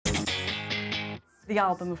the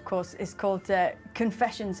album, of course, is called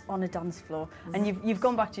Confessions on a Dance Floor, and you've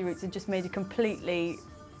gone back to your roots and just made a completely,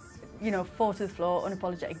 you know, four to the floor,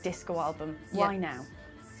 unapologetic disco album. Why now?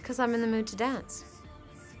 Because I'm in the mood to dance.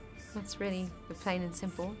 That's really the plain and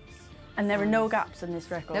simple. And there are no gaps on this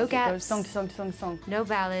record. No gaps. It goes song to song to song to song. No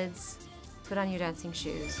ballads. Put on your dancing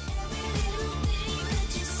shoes.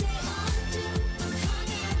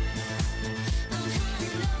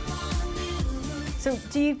 So,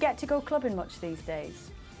 do you get to go clubbing much these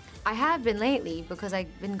days? I have been lately because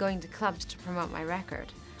I've been going to clubs to promote my record.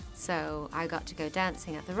 So I got to go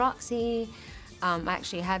dancing at the Roxy. I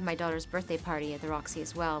actually had my daughter's birthday party at the Roxy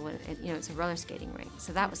as well. When you know, it's a roller skating rink,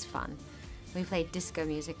 so that was fun. We played disco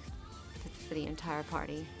music for the entire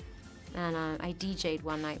party, and I DJ'd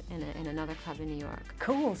one night in another club in New York.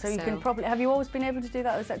 Cool. So you can probably, have you always been able to do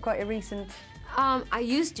that, or is that quite a recent? I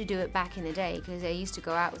used to do it back in the day because I used to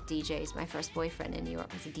go out with DJs. My first boyfriend in New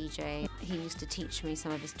York was a DJ. He used to teach me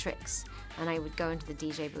some of his tricks, and I would go into the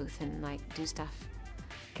DJ booth and like do stuff.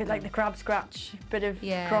 Like the crab scratch, bit of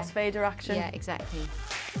crossfader action. Yeah, exactly.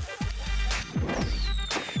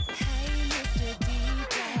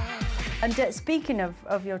 And speaking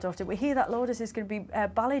of your daughter, we hear that Lourdes is going to be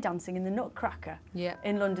ballet dancing in the Nutcracker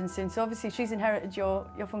in London soon. So obviously she's inherited your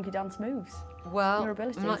funky dance moves. Well, your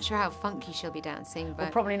abilities. I'm not sure how funky she'll be dancing, but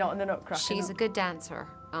well, probably not in the Nutcracker. She's a good dancer.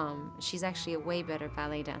 She's actually a way better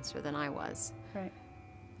ballet dancer than I was. Right.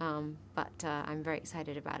 But I'm very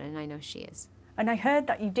excited about it, and I know she is. And I heard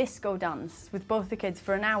that you disco dance with both the kids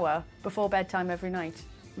for an hour before bedtime every night.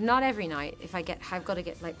 Not every night. If I've got to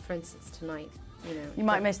get, like, for instance, tonight, you know. You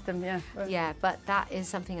might miss them, yeah. Yeah, but that is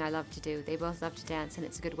something I love to do. They both love to dance, and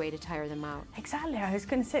it's a good way to tire them out. Exactly. I was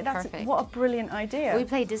going to say, that's perfect. What a brilliant idea. We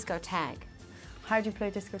play disco tag. How do you play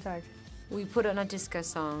disco tag? We put on a disco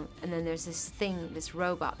song, and then there's this thing, this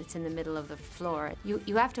robot that's in the middle of the floor.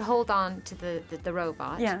 You have to hold on to the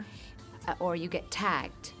robot, or you get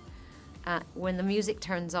tagged. When the music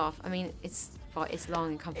turns off, I mean, it's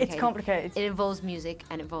long and complicated. It's complicated. It involves music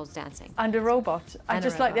and it involves dancing. And a robot. I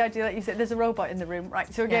just like the idea that you said there's a robot in the room.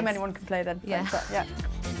 Right, so a game anyone can play then. Yeah. Yeah.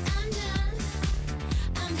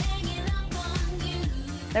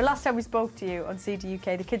 Now, last time we spoke to you on CD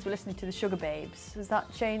UK, the kids were listening to the Sugar Babes. Has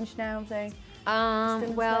that changed now? Have they?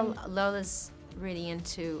 Well, Lola's really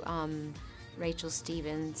into Rachel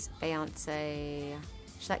Stevens, Beyonce.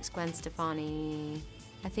 She likes Gwen Stefani.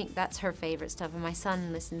 I think that's her favourite stuff. And my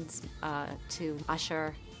son listens to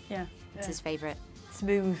Usher. Yeah. It's his favourite.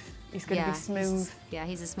 Smooth. He's going to be smooth.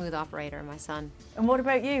 He's a smooth operator, my son. And what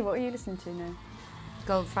about you? What are you listening to now?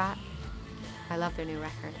 Goldfrapp. I love their new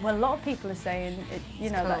record. Well, a lot of people are saying,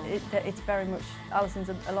 that it's very much, Alison's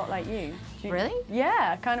a lot like you. Really?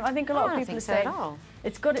 Yeah, kind of. I think a lot of people are saying. I don't think so at all.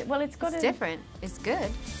 It's good. Well, it's good. It's different. It's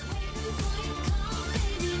good.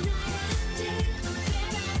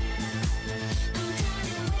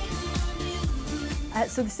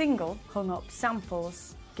 So the single, Hung Up,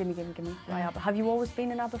 samples Gimme Gimme Gimme by ABBA. Have you always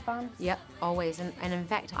been an ABBA fan? Yep, always. And in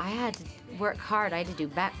fact, I had to work hard. I had to do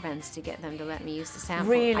backbends to get them to let me use the sample.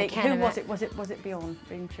 Really? Who was it? Was it Bjorn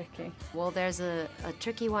being tricky? Well, there's a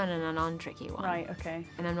tricky one and a non-tricky one. Right, okay.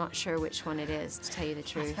 And I'm not sure which one it is, to tell you the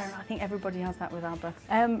truth. That's fair. I think everybody has that with ABBA.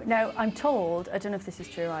 Now, I'm told, I don't know if this is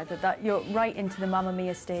true either, that you're right into the Mamma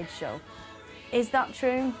Mia stage show. Is that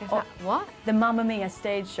true? What? The Mamma Mia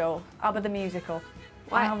stage show, ABBA the musical.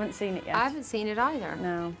 I haven't seen it yet. I haven't seen it either.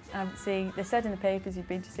 No, I haven't seen. They said in the papers you've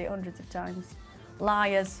been to see it hundreds of times.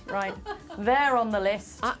 Liars, right? They're on the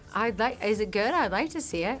list. Is it good? I'd like to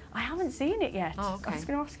see it. I haven't seen it yet. Oh, okay. I was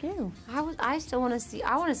going to ask you. I still want to see.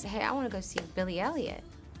 I want to say, hey, I want to go see Billy Elliot.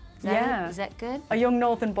 Is that good? A young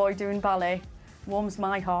northern boy doing ballet warms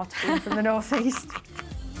my heart, being from the northeast.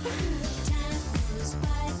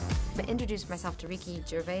 I introduced myself to Ricky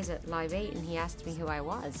Gervais at Live 8 and he asked me who I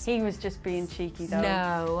was. He was just being cheeky though.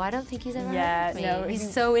 No, I don't think he's ever heard of me. No,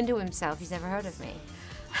 he's so into himself, he's never heard of me.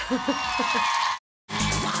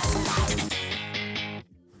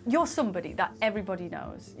 You're somebody that everybody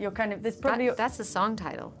knows. You're kind of, there's probably... That's a song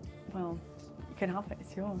title. Well, you can have it,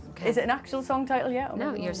 it's yours. Okay. Is it an actual song title yet?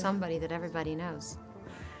 No, you're somebody that everybody knows.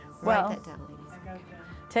 Well, write that down, ladies.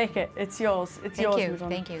 Take it, it's yours. It's yours,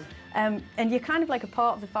 Madonna. Thank you. And you're kind of like a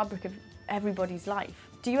part of the fabric of everybody's life.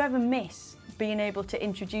 Do you ever miss being able to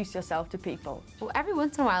introduce yourself to people? Well, every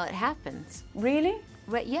once in a while it happens. Really?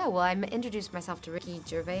 But yeah, well, I introduced myself to Ricky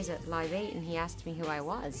Gervais at Live 8 and he asked me who I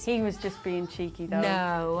was. He was just being cheeky though.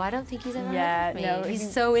 No, I don't think he's ever heard of me. No,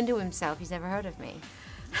 he's so into himself, he's never heard of me.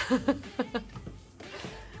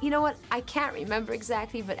 You know what, I can't remember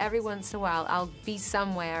exactly, but every once in a while I'll be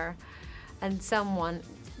somewhere and someone,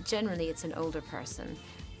 generally it's an older person,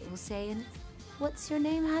 will say, "What's your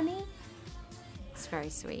name, honey?" It's very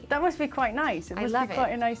sweet. That must be quite nice. It must be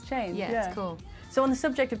quite a nice change. Yeah, it's cool. So on the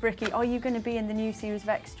subject of Ricky, are you going to be in the new series of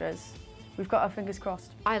Extras? We've got our fingers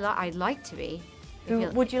crossed. I'd like to be.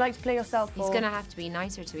 Would you like to play yourself? He's going to have to be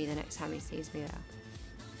nicer to me the next time he sees me,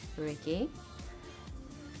 though. Ricky.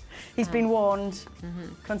 He's been warned.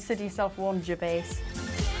 Consider yourself warned, Gervais.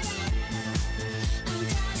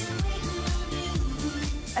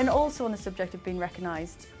 And also on the subject of being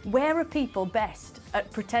recognised, where are people best at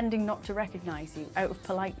pretending not to recognise you out of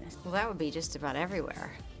politeness? Well, that would be just about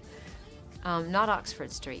everywhere. Not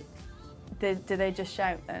Oxford Street. Do they just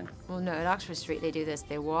shout then? Well, no, at Oxford Street they do this.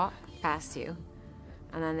 They walk past you,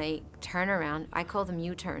 and then they turn around. I call them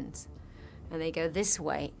U-turns. And they go this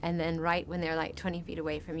way, and then right when they're like 20 feet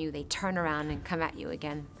away from you, they turn around and come at you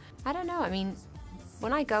again. I don't know. I mean,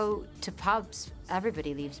 when I go to pubs,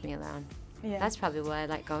 everybody leaves me alone. Yeah. That's probably why I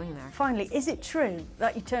like going there. Finally, is it true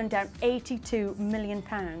that you turned down £82 million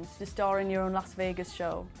to star in your own Las Vegas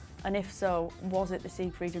show? And if so, was it the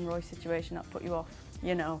Siegfried and Roy situation that put you off?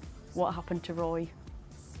 You know, what happened to Roy?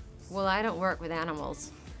 Well, I don't work with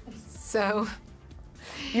animals, so...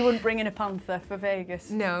 You wouldn't bring in a panther for Vegas?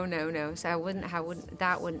 No. So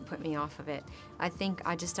that wouldn't put me off of it. I think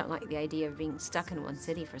I just don't like the idea of being stuck in one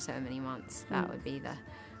city for so many months. That would be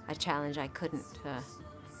a challenge I couldn't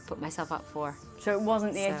put myself up for. So it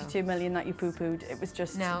wasn't the 82 million that you pooed, it was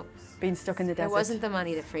just being stuck in the desert? It wasn't the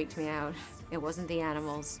money that freaked me out. It wasn't the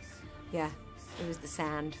animals. Yeah, it was the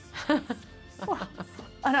sand. Well,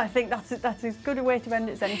 and I think that's as good a way to end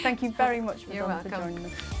it, Zenny. Thank you very much for joining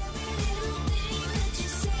us.